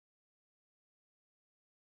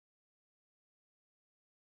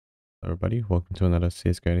everybody, welcome to another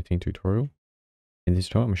CSGO editing tutorial. In this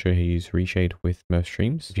tutorial I'm going to show you how to use ReShade with Merv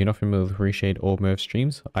streams. If you're not familiar with ReShade or Merv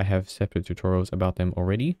streams, I have separate tutorials about them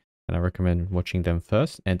already, and I recommend watching them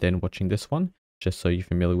first and then watching this one, just so you're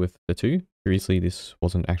familiar with the two. Previously this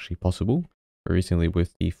wasn't actually possible, but recently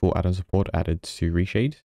with the full addon support added to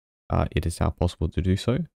ReShade, it is now possible to do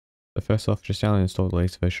so. So first off, just download and install the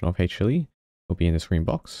latest version of HLAE. It'll be in the screen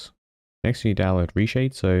box. Next, you download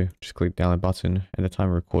ReShade, so just click download button, and the time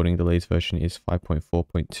of recording, the latest version is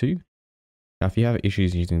 5.4.2. Now, if you have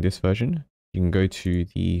issues using this version, you can go to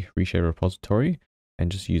the ReShade repository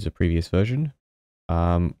and just use a previous version.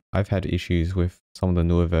 I've had issues with some of the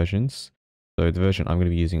newer versions, so the version I'm going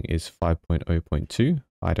to be using is 5.0.2.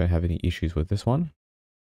 I don't have any issues with this one.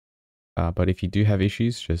 But if you do have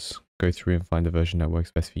issues, just go through and find the version that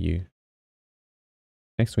works best for you.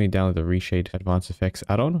 Next, we download the ReShade baseFx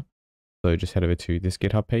addon. So just head over to this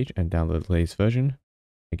GitHub page and download the latest version.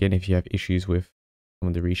 Again, if you have issues with some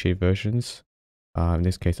of the ReShade versions, in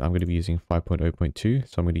this case, I'm going to be using 5.0.2.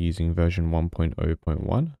 So I'm going to be using version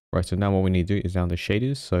 1.0.1. Right, so now what we need to do is download the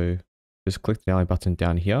shaders. So just click the download button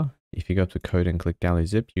down here. If you go up to code and click download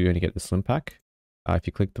zip, you're going to get the slim pack. If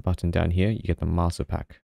you click the button down here, you get the master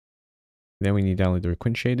pack. Then we need to download the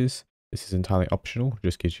requint shaders. This is entirely optional,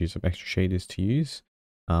 just gives you some extra shaders to use.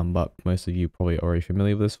 But most of you are probably already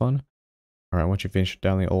familiar with this one. Alright, once you finish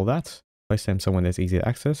downloading all that, place them somewhere that's easy to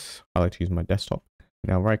access. I like to use my desktop.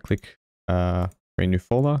 Now right click, create a new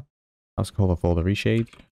folder. I'll just call the folder ReShade.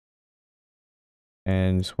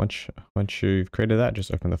 And once you've created that,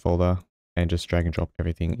 just open the folder and just drag and drop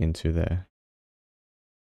everything into there.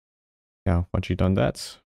 Now, once you've done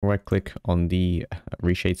that, right click on the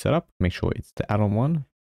ReShade setup. Make sure it's the addon one.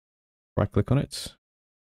 Right click on it.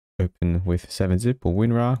 Open with 7-zip or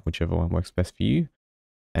WinRAR, whichever one works best for you.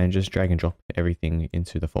 And just drag and drop everything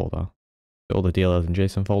into the folder. So all the DLLs and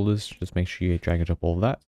JSON folders, just make sure you drag and drop all of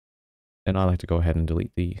that. Then I like to go ahead and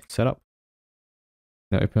delete the setup.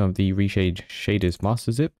 Now open up the ReShade shaders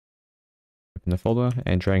master zip. Open the folder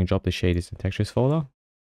and drag and drop the shaders and textures folder.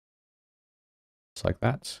 Just like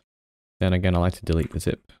that. Then again, I like to delete the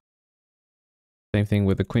zip. Same thing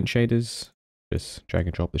with the quint shaders. Just drag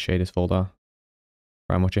and drop the shaders folder.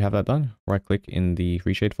 Right, once you have that done, right click in the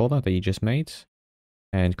ReShade folder that you just made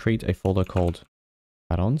and create a folder called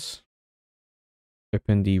addons.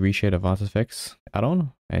 Open the ReShade baseFx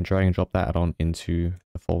addon and drag and drop that addon into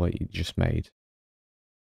the folder you just made.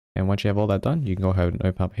 And once you have all that done, you can go ahead and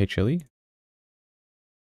open up HLAE.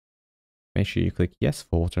 Make sure you click yes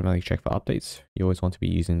for automatically check for updates. You always want to be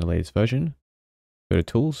using the latest version. Go to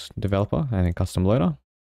Tools, Developer, and then Custom Loader.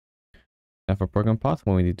 Now for program path,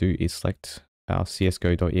 what we need to do is select our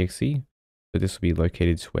csgo.exe. So this will be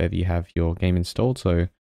located wherever you have your game installed. So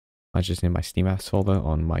I just need my Steam apps folder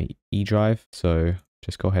on my E drive. So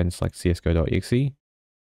just go ahead and select csgo.exe.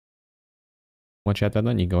 Once you have that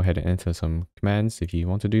done, you can go ahead and enter some commands if you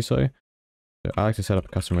want to do so. So I like to set up a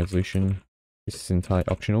custom resolution. This is entirely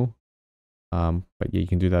optional. But yeah, you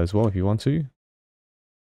can do that as well if you want to.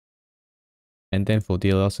 And then for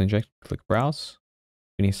DLL inject, click browse.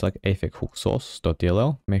 We need to select afx hook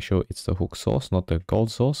source.dll. Make sure it's the hook source, not the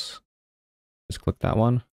gold source. Just click that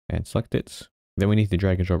one and select it. Then we need to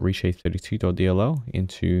drag and drop ReShade32.dll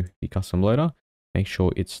into the custom loader. Make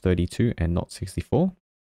sure it's 32 and not 64.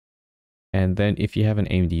 And then if you have an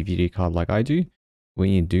AMD video card like I do, what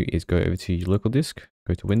you need to do is go over to your local disk,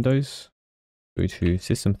 go to Windows, go to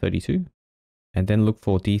System32, and then look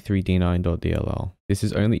for D3D9.dll. This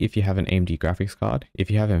is only if you have an AMD graphics card. If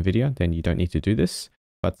you have NVIDIA, then you don't need to do this.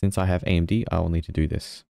 But since I have AMD, I will need to do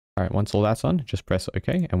this. Alright, once all that's done, just press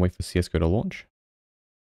OK and wait for CSGO to launch.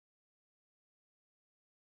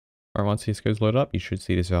 Alright, once CSGO is loaded up, you should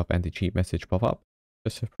see this Valve anti-cheat message pop up.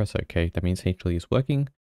 Just press OK. That means HLAE is working.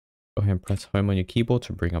 Go ahead and press home on your keyboard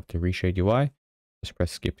to bring up the ReShade UI. Just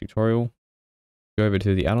press skip tutorial. Go over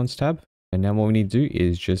to the addons tab. And now what we need to do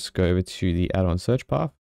is just go over to the addon search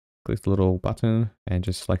path. Click the little button and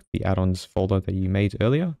just select the addons folder that you made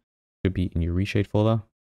earlier. It should be in your ReShade folder.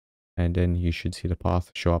 And then you should see the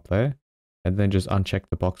path show up there. And then just uncheck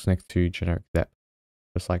the box next to generic depth.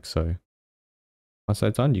 Just like so. Once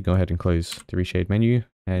that's done, you go ahead and close the ReShade menu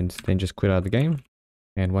and then just quit out of the game.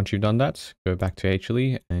 And once you've done that, go back to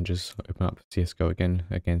HLAE and just open up CSGO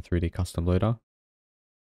again through the custom loader.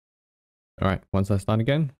 Alright, once that's done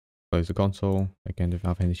again, close the console, again the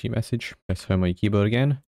Valve anti-cheat message, press home on your keyboard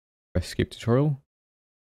again, press skip tutorial,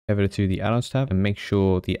 head over to the addons tab and make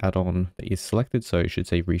sure the addon that is selected, so it should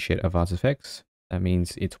say ReShade baseFx. That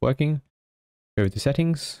means it's working. Go to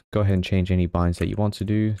settings, go ahead and change any binds that you want to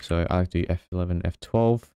do. So I like to do F11,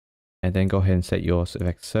 F12, and then go ahead and set your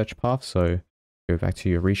FX search path. So go back to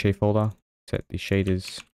your ReShade folder, set the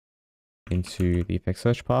shaders into the effect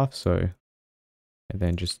search path. So, and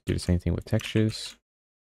then just do the same thing with textures.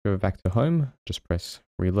 Go back to home, just press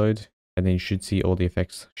reload, and then you should see all the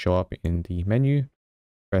effects show up in the menu.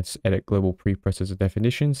 Press edit global preprocessor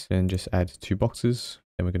definitions and just add 2 boxes.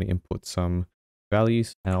 Then we're going to input some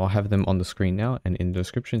values, and I'll have them on the screen now and in the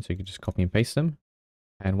description, so you can just copy and paste them.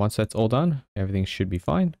 And once that's all done, everything should be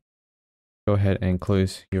fine. Go ahead and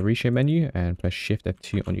close your ReShade menu and press Shift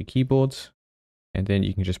F2 on your keyboards. And then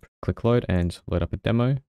you can just click load and load up a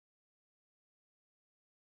demo.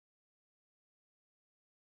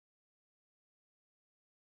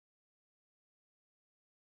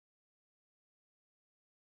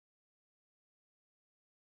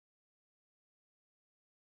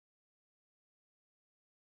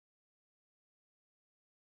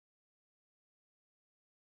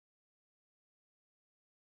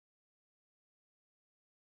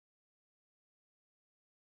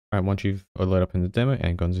 Alright, once you've loaded up in the demo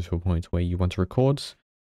and gone to a point where you want to record,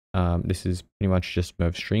 this is pretty much just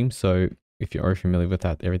myShade. So if you're already familiar with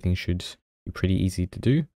that, everything should be pretty easy to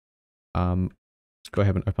do. Let's go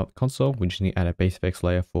ahead and open up the console. We just need to add a baseFx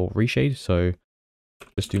layer for ReShade. So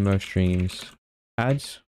just do myShade add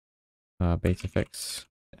baseFx,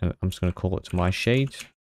 and I'm just going to call it myShade.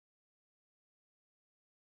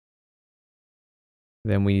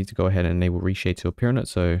 Then we need to go ahead and enable ReShade to appear on it.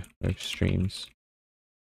 So myShade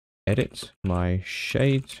edit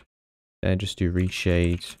myShade, then just do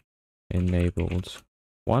ReShade enabled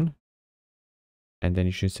 1, and then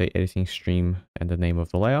you should say editing stream and the name of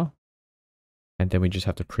the layer, and then we just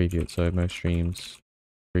have to preview it. So myShade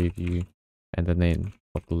preview and the name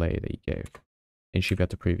of the layer that you gave, and you should be able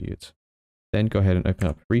to preview it. Then go ahead and open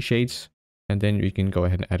up ReShades, and then you can go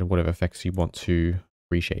ahead and add whatever effects you want to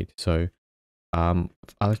ReShade. So I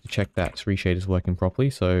like to check that ReShade is working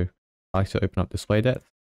properly, so I like to open up display depth.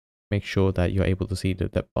 Make sure that you're able to see the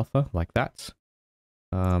depth buffer like that.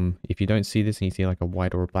 If you don't see this and you see like a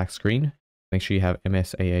white or a black screen, make sure you have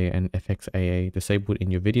MSAA and FXAA disabled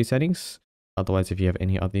in your video settings. Otherwise, if you have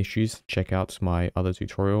any other issues, check out my other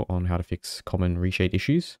tutorial on how to fix common ReShade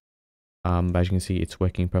issues. But as you can see, it's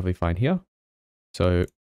working perfectly fine here. So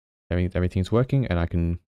everything's working, and I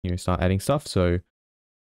can start adding stuff. So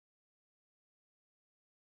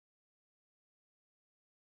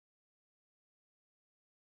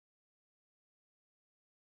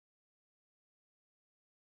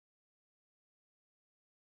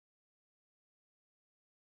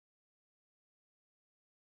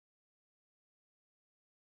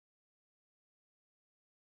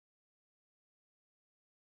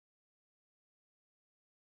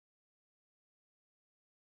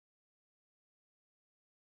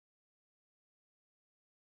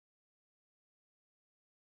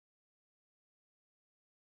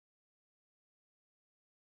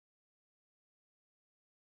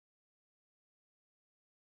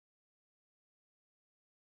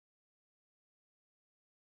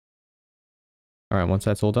alright, once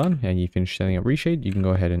that's all done and you finish setting up ReShade, you can go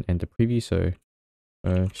ahead and end the preview. So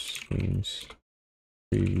screens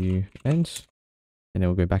preview ends, and then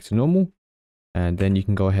we'll go back to normal. And then you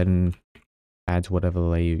can go ahead and add whatever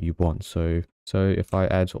layer you want. So if I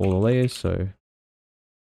add all the layers, so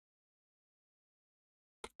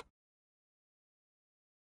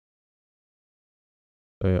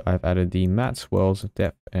I've added the matte, worlds,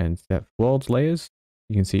 depth, and depth worlds layers.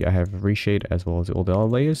 You can see I have ReShade as well as all the other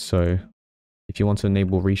layers. So if you want to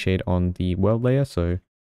enable ReShade on the world layer, so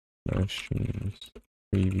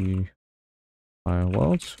preview my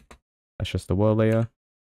worlds, that's just the world layer.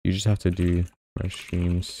 You just have to do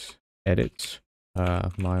myShade edit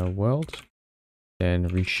my world, then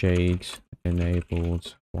ReShade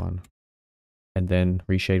enabled 1, and then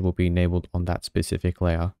ReShade will be enabled on that specific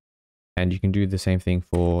layer. And you can do the same thing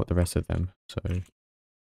for the rest of them. So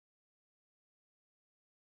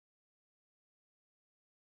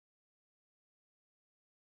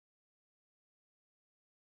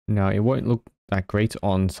now it won't look that great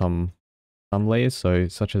on some layers, so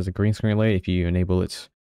such as a green screen layer. If you enable it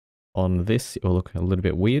on this, it will look a little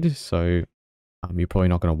bit weird. So you're probably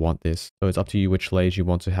not going to want this. So it's up to you which layers you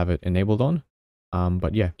want to have it enabled on.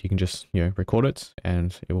 But yeah, you can just record it,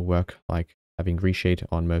 and it will work like having ReShade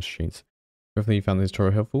on most screens. Hopefully you found this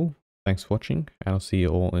tutorial helpful. Thanks for watching, and I'll see you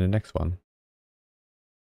all in the next one.